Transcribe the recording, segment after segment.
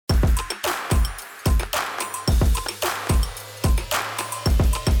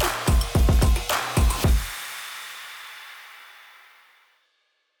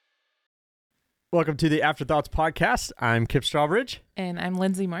Welcome to the Afterthoughts podcast. I'm Kip Strawbridge. And I'm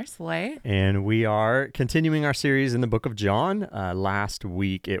Lindsay Marcellet. And we are continuing our series in the book of John. Last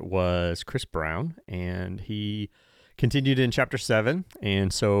week it was Chris Brown, and he continued in chapter 7.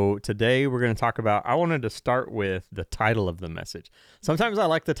 And so today we're going to talk about, I wanted to start with the title of the message. Sometimes I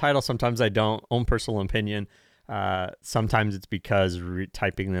like the title, sometimes I don't. Own personal opinion. Sometimes it's because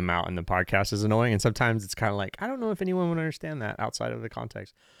typing them out in the podcast is annoying, and sometimes it's kind of like, I don't know if anyone would understand that outside of the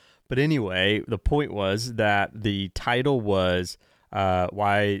context. But anyway, the point was that the title was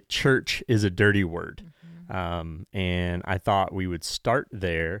Why Church is a Dirty Word. And I thought we would start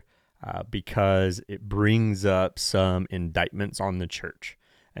there because it brings up some indictments on the church.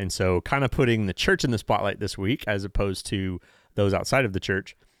 And so kind of putting the church in the spotlight this week as opposed to those outside of the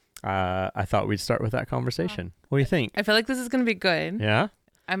church, I thought we'd start with that conversation. What do you think? I feel like this is going to be good. Yeah?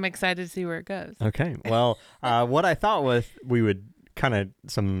 I'm excited to see where it goes. Okay. Well, what I thought was we would kind of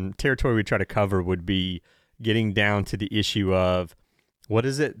some territory we try to cover would be getting down to the issue of what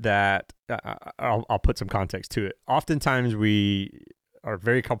is it that I'll put some context to it. Oftentimes we are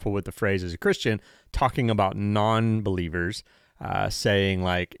very comfortable with the phrase as a Christian talking about non-believers, saying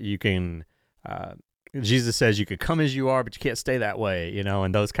like you can, Jesus says you could come as you are, but you can't stay that way, you know,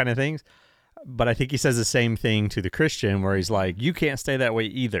 and those kind of things. But I think he says the same thing to the Christian where he's like, you can't stay that way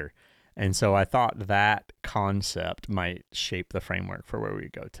either. And so I thought that concept might shape the framework for where we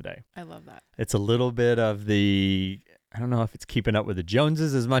go today. I love that. It's a little bit of the, I don't know if it's keeping up with the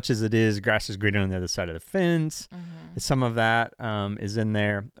Joneses as much as it is grass is greener on the other side of the fence. Some of that is in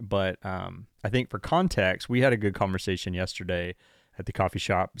there. But I think for context, we had a good conversation yesterday at the coffee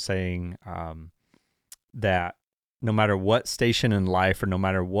shop saying that no matter what station in life or no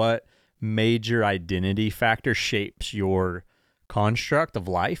matter what major identity factor shapes your construct of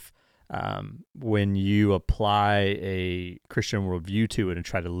life, when you apply a Christian worldview to it and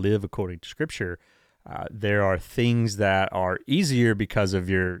try to live according to Scripture, there are things that are easier because of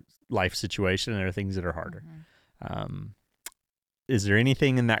your life situation, and there are things that are harder. Is there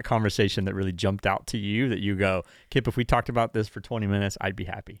anything in that conversation that really jumped out to you that you go, Kip, if we talked about this for 20 minutes, I'd be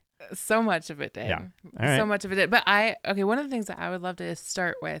happy? So much of it did. Yeah. All right. So much of it did. But one of the things that I would love to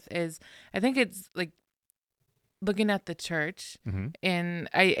start with is I think it's like looking at the church, and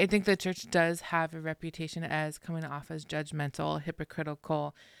I think the church does have a reputation as coming off as judgmental,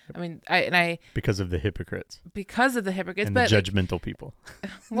 hypocritical. I mean, Because of the hypocrites. Because of the hypocrites. And but the judgmental people.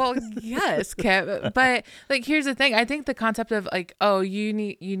 Well, yes, Kev. But like, here's the thing. I think the concept of like, oh, you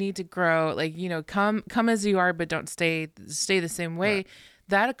need to grow, like, you know, come as you are, but don't stay the same way. Right.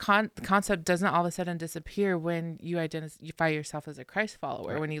 That concept doesn't all of a sudden disappear when you identify yourself as a Christ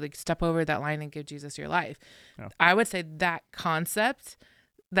follower, right. When you like step over that line and give Jesus your life. Yeah. I would say that concept,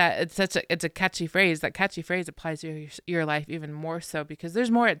 that it's a catchy phrase. That catchy phrase applies to your life even more so because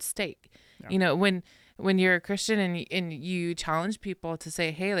there's more at stake. Yeah. You know, when you're a Christian and you challenge people to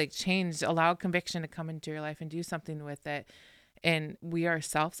say, hey, like change, allow conviction to come into your life and do something with it, and we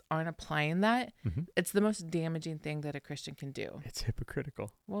ourselves aren't applying that, it's the most damaging thing that a Christian can do. It's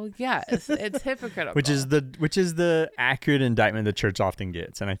hypocritical. Well, yes, it's hypocritical. Which is the accurate indictment the church often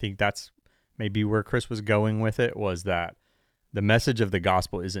gets. And I think that's maybe where Chris was going with it, was that the message of the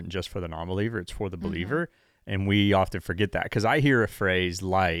gospel isn't just for the non-believer, it's for the believer. And we often forget that, because I hear a phrase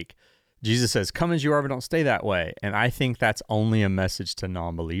like, Jesus says, come as you are, but don't stay that way. And I think that's only a message to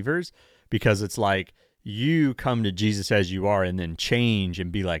non-believers, because it's like, you come to Jesus as you are and then change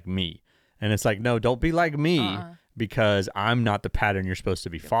and be like me. And it's like, no, don't be like me because I'm not the pattern you're supposed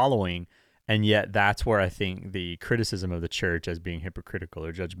to be following. And yet that's where I think the criticism of the church as being hypocritical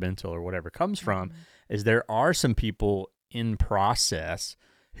or judgmental or whatever comes from, is there are some people in process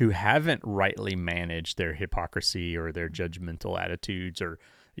who haven't rightly managed their hypocrisy or their judgmental attitudes or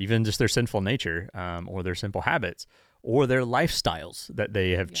even just their sinful nature, or their sinful habits or their lifestyles that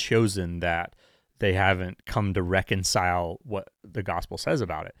they have chosen, that they haven't come to reconcile what the gospel says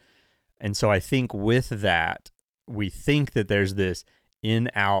about it. And so I think with that, we think that there's this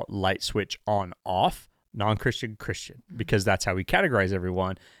in-out light switch on-off, non-Christian, Christian, because that's how we categorize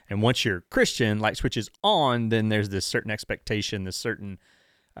everyone. And once you're Christian, light switch is on, then there's this certain expectation, this certain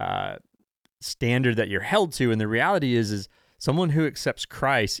standard that you're held to. And the reality is someone who accepts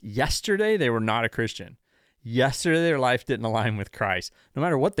Christ, yesterday they were not a Christian. Yesterday their life didn't align with Christ, no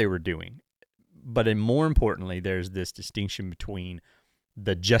matter what they were doing. But more importantly, there's this distinction between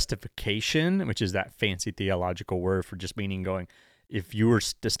the justification, which is that fancy theological word for just meaning going, if you were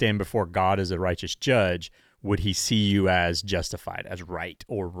to stand before God as a righteous judge, would he see you as justified, as right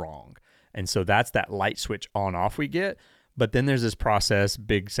or wrong? And so that's that light switch on off we get. But then there's this process,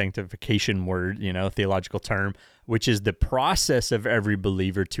 big sanctification word, theological term, which is the process of every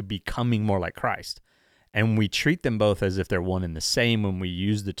believer to becoming more like Christ. And we treat them both as if they're one and the same when we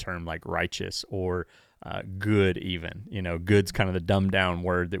use the term like righteous or good even. Good's kind of the dumbed down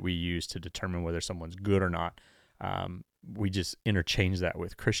word that we use to determine whether someone's good or not. We just interchange that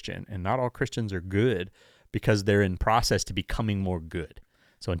with Christian. And not all Christians are good because they're in process to becoming more good.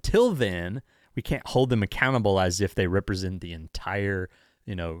 So until then, we can't hold them accountable as if they represent the entire,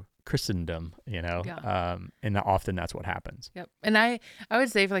 Christendom, Yeah. and often that's what happens. Yep. And I would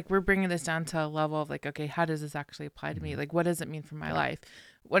say we're bringing this down to a level of okay, how does this actually apply to me? Like, what does it mean for my life?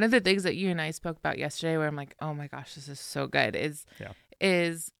 One of the things that you and I spoke about yesterday where I'm like, oh my gosh, this is so good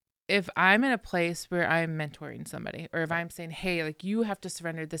is if I'm in a place where I'm mentoring somebody or if I'm saying, hey, you have to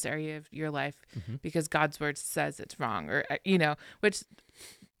surrender this area of your life because God's word says it's wrong or, which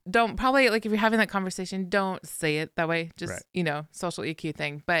don't probably if you're having that conversation, don't say it that way. Just, social EQ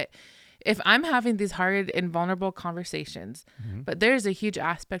thing. But if I'm having these hard and vulnerable conversations, but there's a huge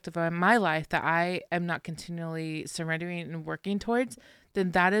aspect of my life that I am not continually surrendering and working towards,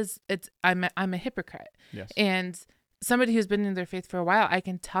 then I'm a hypocrite. Yes. And somebody who's been in their faith for a while, I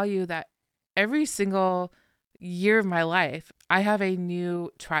can tell you that every single year of my life, I have a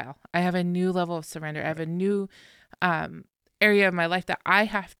new trial. I have a new level of surrender. I have a new area of my life that I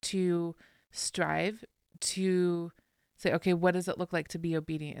have to strive to say, okay, what does it look like to be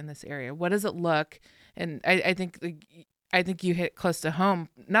obedient in this area? What does it look? And I think you hit close to home,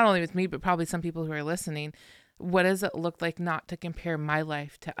 not only with me, but probably some people who are listening. What does it look like not to compare my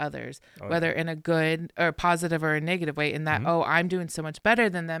life to others, whether in a good or positive or a negative way, in that, I'm doing so much better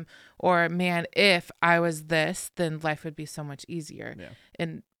than them, or man, if I was this, then life would be so much easier. Yeah.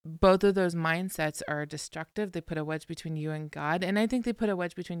 And both of those mindsets are destructive. They put a wedge between you and God. And I think they put a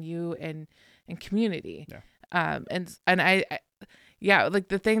wedge between you and community. Yeah. And I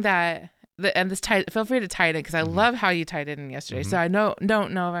the thing that, and this feel free to tie it in because I love how you tied it in yesterday. So I don't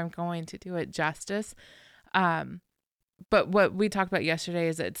know if I'm going to do it justice. But what we talked about yesterday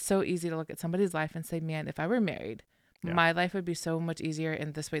is that it's so easy to look at somebody's life and say, man, if I were married, my life would be so much easier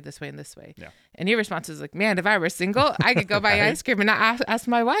in this way, this way, and this way. Yeah. And your response is man, if I were single, I could go buy ice cream and not ask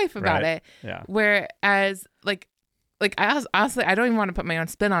my wife about it. Yeah. Whereas I honestly, I don't even want to put my own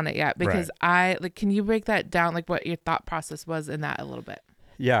spin on it yet because can you break that down? What your thought process was in that a little bit?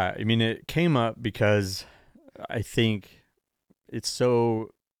 Yeah. I mean, it came up because I think it's so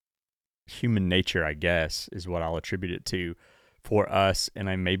human nature, I guess, is what I'll attribute it to for us.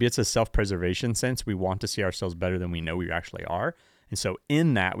 And maybe it's a self-preservation sense. We want to see ourselves better than we know we actually are. And so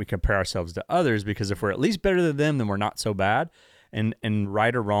in that, we compare ourselves to others because if we're at least better than them, then we're not so bad. And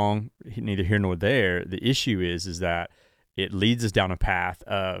right or wrong, neither here nor there, the issue is that it leads us down a path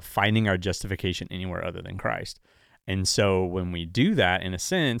of finding our justification anywhere other than Christ. And so when we do that, in a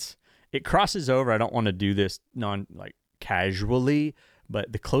sense, it crosses over. I don't want to do this casually,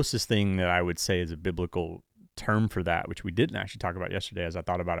 but the closest thing that I would say is a biblical term for that, which we didn't actually talk about yesterday as I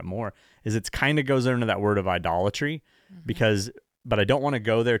thought about it more, is it's kind of goes into that word of idolatry but I don't want to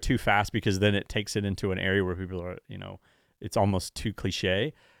go there too fast because then it takes it into an area where people are, it's almost too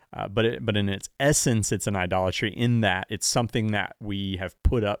cliche. But in its essence, it's an idolatry in that it's something that we have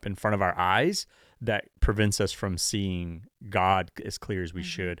put up in front of our eyes that prevents us from seeing God as clear as we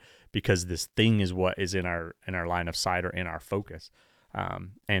should, because this thing is what is in our line of sight or in our focus.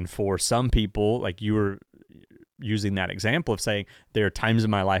 And for some people, like you were using that example of saying, there are times in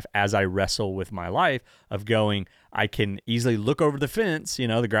my life as I wrestle with my life of going, I can easily look over the fence,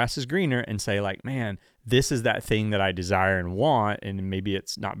 the grass is greener, and say man, this is that thing that I desire and want. And maybe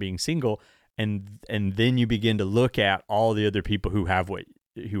it's not being single. And then you begin to look at all the other people who have what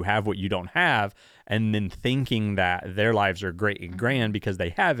you don't have, and then thinking that their lives are great and grand because they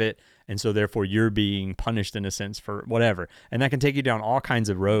have it. And so therefore you're being punished in a sense for whatever. And that can take you down all kinds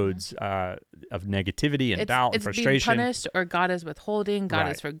of roads of negativity and doubt and frustration. It's being punished, or God is withholding, God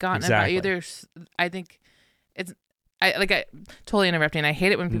has forgotten about you. I think I totally interrupting. I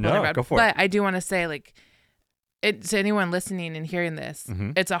hate it when people interrupt. Go for but it. I do want to say to anyone listening and hearing this,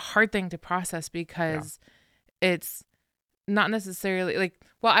 it's a hard thing to process because it's not necessarily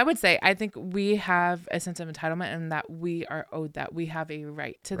I would say, I think we have a sense of entitlement and that we are owed that. We have a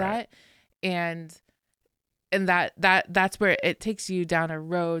right to that. And that's where it takes you down a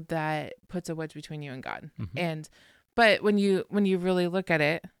road that puts a wedge between you and God. But when you really look at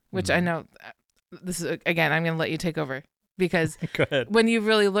it, which I know this is, again, I'm going to let you take over because Go ahead. When you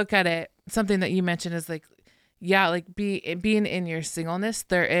really look at it, something that you mentioned is being in your singleness,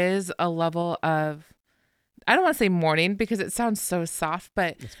 there is a level of I don't want to say mourning because it sounds so soft,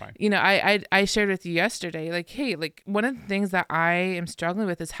 but It's fine. you know, I shared with you yesterday, like, hey, like one of the things that I am struggling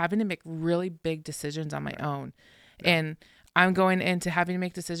with is having to make really big decisions on my own. Yeah. And I'm going into having to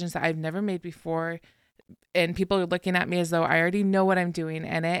make decisions that I've never made before. And people are looking at me as though I already know what I'm doing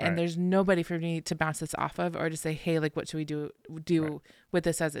in it. Right. And there's nobody for me to bounce this off of or to say, hey, like, what should we do Right. with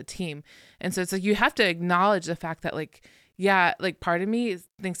this as a team? And so it's like, you have to acknowledge the fact that like, yeah, like part of me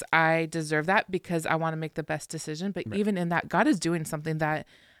thinks I deserve that because I want to make the best decision. But Right. even in that, God is doing something that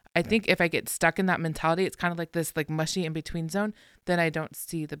I think if I get stuck in that mentality, it's kind of like this like mushy in between zone, then I don't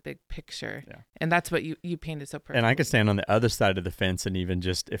see the big picture. Yeah. And that's what you painted so perfectly. And I could stand on the other side of the fence and even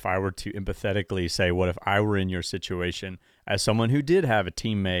just if I were to empathetically say, what if I were in your situation as someone who did have a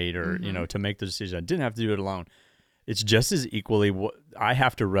teammate or, you know, to make the decision, I didn't have to do it alone. It's just as equally what I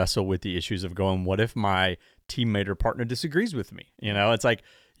have to wrestle with the issues of going, what if my teammate or partner disagrees with me? You know, it's like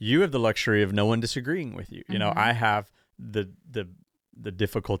you have the luxury of no one disagreeing with you. You know, I have the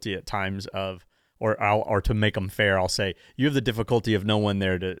difficulty at times of, or to make them fair, I'll say you have the difficulty of no one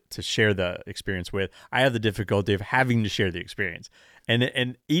there to share the experience with. I have the difficulty of having to share the experience,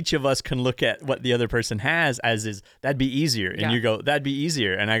 and each of us can look at what the other person has as is that'd be easier, and you go that'd be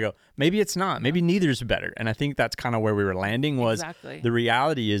easier, and I go maybe it's not, maybe neither's better, and I think that's kind of where we were landing was the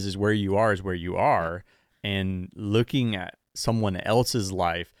reality is where you are is where you are, and looking at someone else's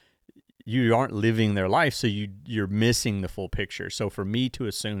life. You aren't living their life, so you're missing the full picture. So for me to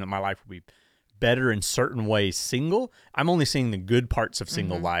assume that my life will be better in certain ways single, I'm only seeing the good parts of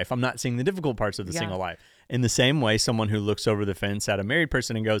single life. I'm not seeing the difficult parts of the single life. In the same way, someone who looks over the fence at a married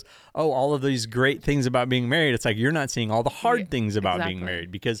person and goes, oh, all of these great things about being married, it's like you're not seeing all the hard things about being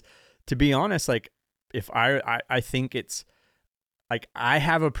married. Because to be honest, like if I think it's like I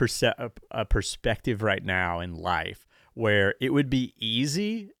have a perspective right now in life where it would be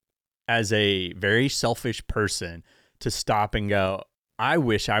easy as a very selfish person to stop and go, I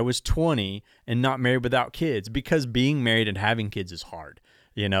wish I was 20 and not married without kids, because being married and having kids is hard,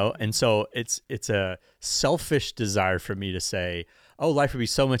 you know? And so it's a selfish desire for me to say, oh, life would be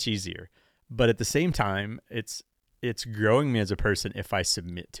so much easier. But at the same time, it's growing me as a person if I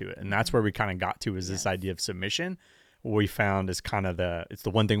submit to it. And that's where we kind of got to is this idea of submission. What we found is kind of it's the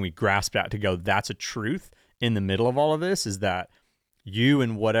one thing we grasped at to go, that's a truth in the middle of all of this, is that you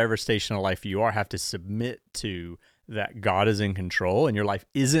in whatever station of life you are have to submit to that God is in control and your life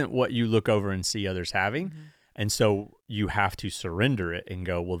isn't what you look over and see others having. And so you have to surrender it and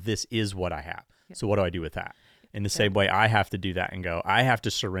go, well, this is what I have. So what do I do with that? In the same way, I have to do that and go, I have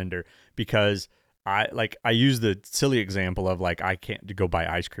to surrender, because I use the silly example of like, I can't go buy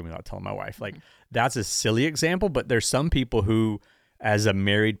ice cream without telling my wife. Like that's a silly example, but there's some people who, as a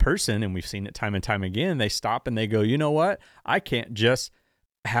married person, and we've seen it time and time again, they stop and they go, you know what? I can't just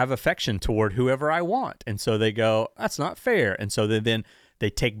have affection toward whoever I want. And so they go, that's not fair. And so then they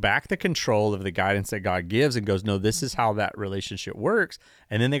take back the control of the guidance that God gives and goes, no, this is how that relationship works.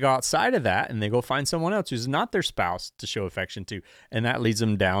 And then they go outside of that and they go find someone else who's not their spouse to show affection to. And that leads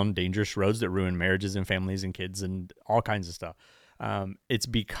them down dangerous roads that ruin marriages and families and kids and all kinds of stuff. It's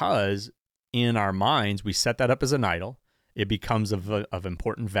because in our minds, we set that up as an idol. It becomes of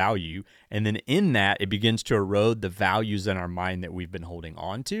important value. And then in that, it begins to erode the values in our mind that we've been holding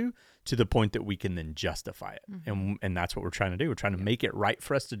on to the point that we can then justify it. And that's what we're trying to do. We're trying to make it right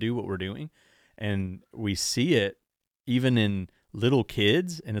for us to do what we're doing. And we see it even in little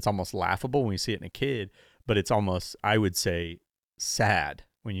kids, and it's almost laughable when we see it in a kid, but it's almost, I would say, sad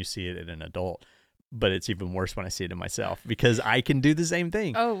when you see it in an adult. But it's even worse when I see it in myself, because I can do the same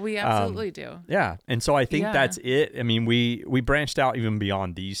thing. Oh, we absolutely do. Yeah. And so I think that's it. I mean, we branched out even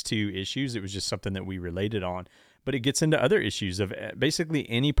beyond these two issues. It was just something that we related on, but it gets into other issues of basically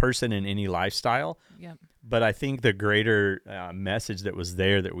any person in any lifestyle. Yep. But I think the greater message that was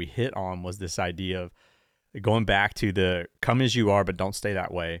there that we hit on was this idea of going back to the come as you are, but don't stay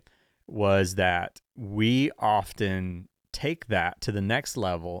that way, was that we often take that to the next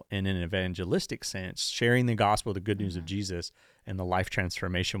level in an evangelistic sense, sharing the gospel, the good news of Jesus and the life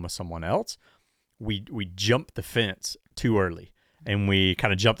transformation with someone else. We jump the fence too early and we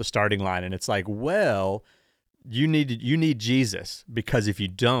kind of jump the starting line. And it's like, well, you need Jesus, because if you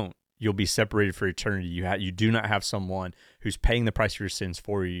don't, you'll be separated for eternity. You do not have someone who's paying the price for your sins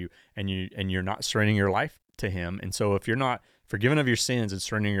for you, and you're not surrendering your life to him. And so if you're not forgiven of your sins and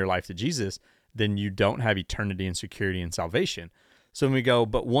surrendering your life to Jesus, then you don't have eternity and security and salvation. So when we go,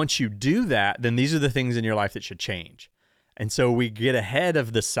 but once you do that, then these are the things in your life that should change. And so we get ahead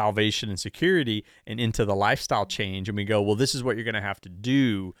of the salvation and security and into the lifestyle change. And we go, well, this is what you're going to have to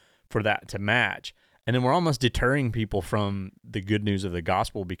do for that to match. And then we're almost deterring people from the good news of the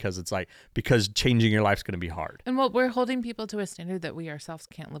gospel because it's like, because changing your life's going to be hard. And well, we're holding people to a standard that we ourselves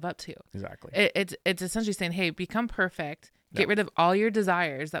can't live up to. Exactly. It's essentially saying, hey, become perfect, get rid of all your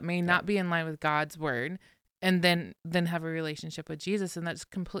desires that may not be in line with God's word, and then have a relationship with Jesus. And that's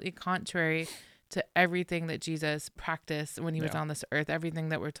completely contrary to everything that Jesus practiced when he was on this earth, everything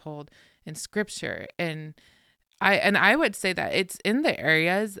that we're told in scripture. And I would say that it's in the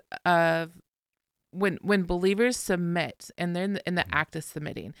areas of when believers submit, and they're in the act of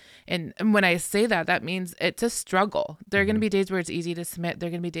submitting. And when I say that, that means it's a struggle. There are going to be days where it's easy to submit. There are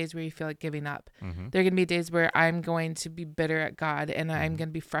going to be days where you feel like giving up. There are going to be days where I'm going to be bitter at God, and I'm going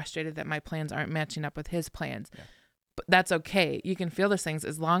to be frustrated that my plans aren't matching up with his plans. But that's okay. You can feel those things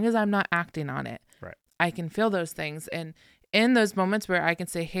as long as I'm not acting on it. Right. I can feel those things. And in those moments where I can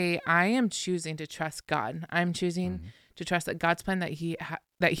say, hey, I am choosing to trust God. I'm choosing to trust that God's plan that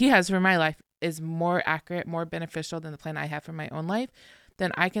he has for my life is more accurate, more beneficial than the plan I have for my own life.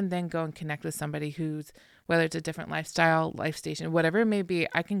 Then I can then go and connect with somebody who's, whether it's a different lifestyle, life station, whatever it may be,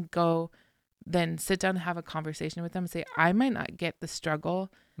 I can go then sit down and have a conversation with them and say, I might not get the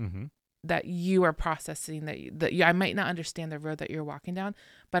struggle that you are processing, that I might not understand the road that you're walking down,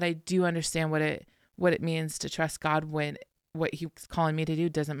 but I do understand what it means to trust God when what he's calling me to do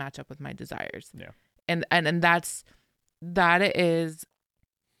doesn't match up with my desires. Yeah. And that is,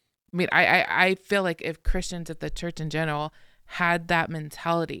 I mean, I feel like if Christians at the church in general had that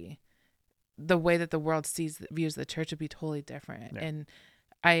mentality, the way that the world views the church would be totally different. Yeah. And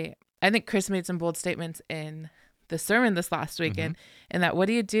I think Chris made some bold statements in the sermon this last weekend, and that what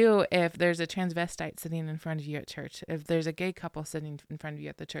do you do if there's a transvestite sitting in front of you at church, if there's a gay couple sitting in front of you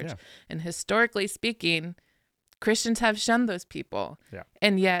at the church? And historically speaking, Christians have shunned those people.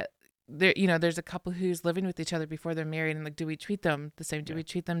 And yet there's a couple who's living with each other before they're married, and like, do we treat them the same? Do we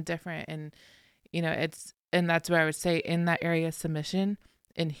treat them different? And and that's where I would say, in that area of submission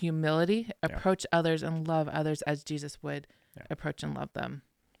and humility, approach others and love others as Jesus would approach and love them.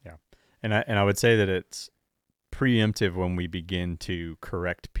 And I would say that it's preemptive when we begin to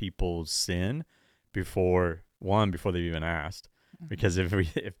correct people's sin before they've even asked. Because if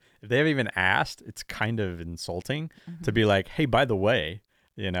they haven't even asked, it's kind of insulting to be like, hey, by the way,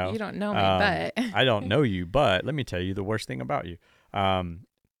 you don't know me, but I don't know you, but let me tell you the worst thing about you.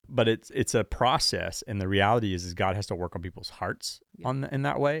 But it's a process, and the reality is God has to work on people's hearts in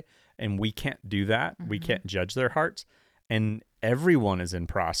that way, and we can't do that. We can't judge their hearts, and everyone is in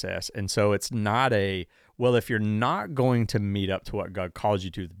process. And so it's not if you're not going to meet up to what God calls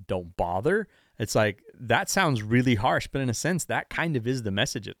you to, don't bother. It's like, that sounds really harsh, but in a sense, that kind of is the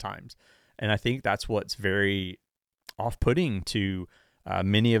message at times. And I think that's what's very off-putting to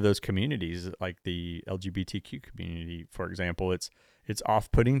many of those communities, like the LGBTQ community, for example. It's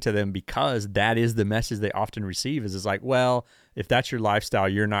off-putting to them because that is the message they often receive. Is it's like, well, if that's your lifestyle,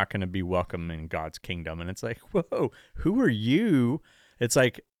 you're not going to be welcome in God's kingdom. And it's like, whoa, who are you? It's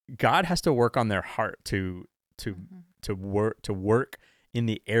like God has to work on their heart to work in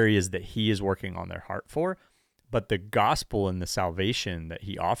the areas that he is working on their heart for. But the gospel and the salvation that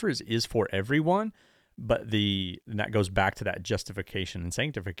he offers is for everyone. But and that goes back to that justification and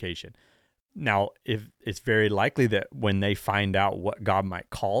sanctification. Now, if it's very likely that when they find out what God might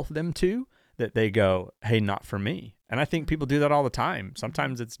call them to, that they go, hey, not for me. And I think people do that all the time.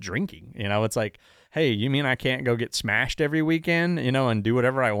 Sometimes it's drinking. It's like, hey, you mean I can't go get smashed every weekend, and do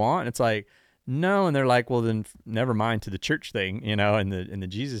whatever I want? It's like, no. And they're like, well, then never mind to the church thing, and the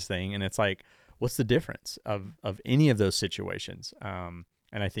Jesus thing. And it's like, what's the difference of any of those situations? And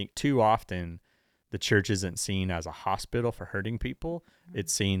I think too often the church isn't seen as a hospital for hurting people.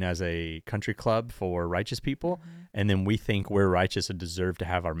 It's seen as a country club for righteous people. And then we think we're righteous and deserve to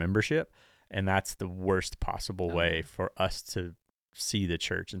have our membership. And that's the worst possible way for us to see the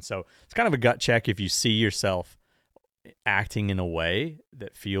church. And so it's kind of a gut check if you see yourself acting in a way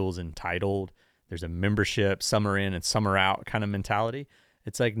that feels entitled. There's a membership, some are in and some are out kind of mentality.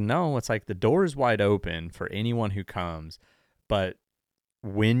 It's like, no, it's like the door is wide open for anyone who comes. But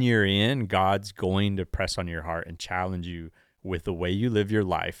when you're in, God's going to press on your heart and challenge you with the way you live your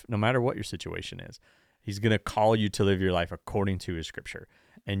life, no matter what your situation is. He's going to call you to live your life according to his scripture.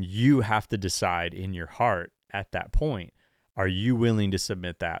 And you have to decide in your heart at that point, are you willing to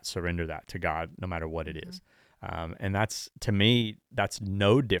submit that, surrender that to God, no matter what it is? And that's, to me, that's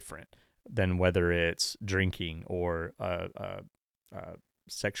no different than whether it's drinking or a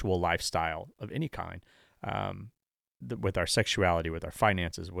sexual lifestyle of any kind. With our sexuality, with our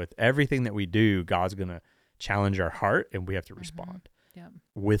finances, with everything that we do, God's going to challenge our heart, and we have to respond. Yeah.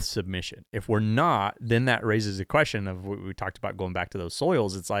 with submission. If we're not, then that raises a question of what we talked about going back to those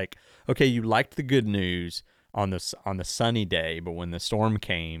soils. It's like, okay, you liked the good news on the sunny day, but when the storm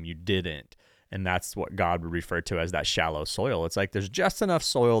came, you didn't. And that's what God would refer to as that shallow soil. It's like there's just enough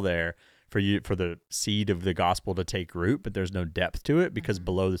soil there for the seed of the gospel to take root, but there's no depth to it because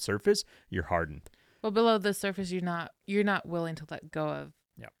below the surface, you're hardened. Well, below the surface, you're not willing to let go of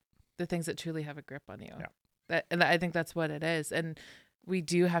Yep. the things that truly have a grip on you. Yep. And I think that's what it is. And we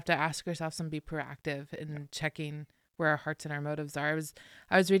do have to ask ourselves and be proactive in checking where our hearts and our motives are.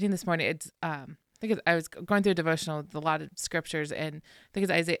 I was reading this morning. I was going through a devotional with a lot of scriptures, and I think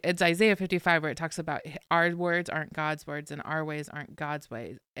it's Isaiah 55 where it talks about our words aren't God's words and our ways aren't God's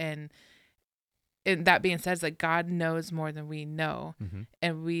ways. And that being said, it's like God knows more than we know,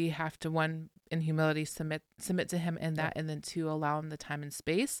 and we have to, one, in humility, submit to Him in that, and then two, allow Him the time and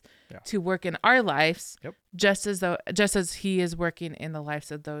space to work in our lives, just as He is working in the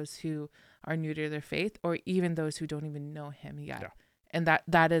lives of those who are new to their faith, or even those who don't even know Him yet. Yeah. And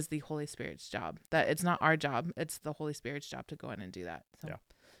that is the Holy Spirit's job. That it's not our job; it's the Holy Spirit's job to go in and do that. So. Yeah,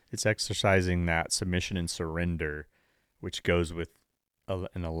 it's exercising that submission and surrender, which goes with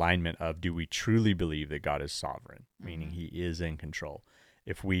an alignment of, do we truly believe that God is sovereign, meaning He is in control?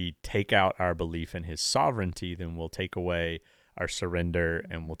 If we take out our belief in His sovereignty, then we'll take away our surrender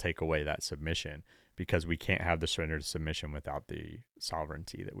and we'll take away that submission, because we can't have the surrender to submission without the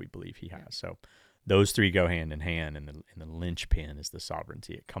sovereignty that we believe He has. Yeah. So those three go hand in hand, and the linchpin is the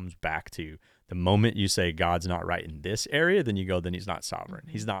sovereignty. It comes back to the moment you say God's not right in this area, then He's not sovereign.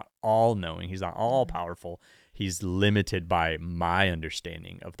 He's not all knowing. He's not all powerful. He's limited by my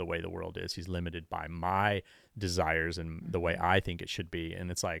understanding of the way the world is. He's limited by my desires and the way I think it should be. And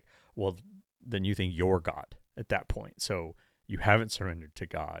it's like, well, then you think you're God at that point. So you haven't surrendered to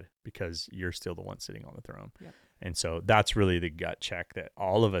God because you're still the one sitting on the throne. Yep. And so that's really the gut check that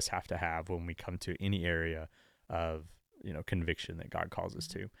all of us have to have when we come to any area of, conviction that God calls us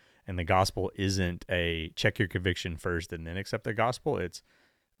to. And the gospel isn't a check your conviction first and then accept the gospel. It's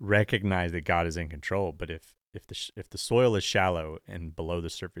recognize that God is in control. But if the soil is shallow and below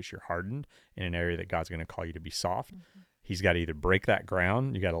the surface you're hardened in an area that God's going to call you to be soft, He's got to either break that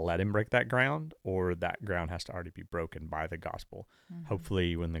ground, you got to let Him break that ground, or that ground has to already be broken by the gospel.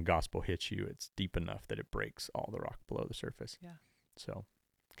 Hopefully when the gospel hits you, it's deep enough that it breaks all the rock below the surface. Yeah. So,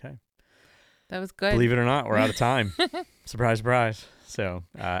 okay. That was good. Believe it or not, we're out of time. Surprise, surprise. So,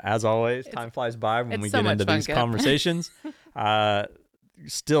 as always, time flies by when we get into these conversations.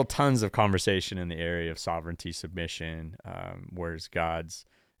 Still tons of conversation in the area of sovereignty, submission. Where's God's,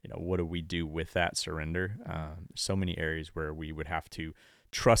 what do we do with that surrender? So many areas where we would have to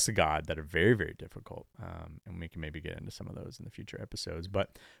trust God that are very, very difficult. And we can maybe get into some of those in the future episodes.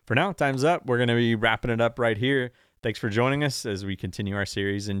 But for now, time's up. We're going to be wrapping it up right here. Thanks for joining us as we continue our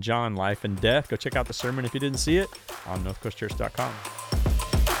series in John, Life and Death. Go check out the sermon if you didn't see it on northcoastchurch.com.